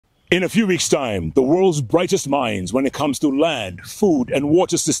In a few weeks' time, the world's brightest minds when it comes to land, food, and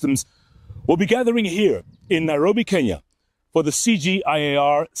water systems will be gathering here in Nairobi, Kenya for the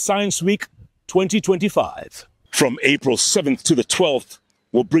CGIAR Science Week 2025. From April 7th to the 12th,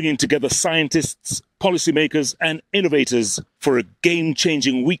 we're bringing together scientists, policymakers, and innovators for a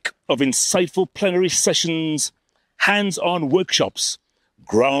game-changing week of insightful plenary sessions, hands-on workshops,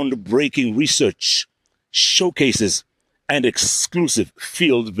 groundbreaking research, showcases, and exclusive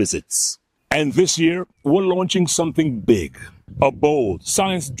field visits. And this year, we're launching something big, a bold,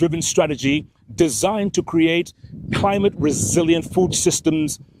 science-driven strategy designed to create climate-resilient food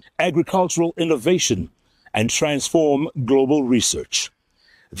systems, agricultural innovation, and transform global research.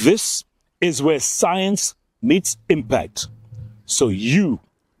 This is where science meets impact, so you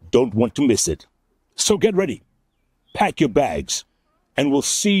don't want to miss it. So get ready, pack your bags, and we'll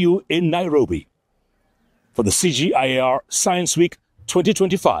see you in Nairobi for the CGIAR Science Week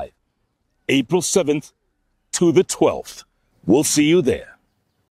 2025, April 7th to the 12th. We'll see you there.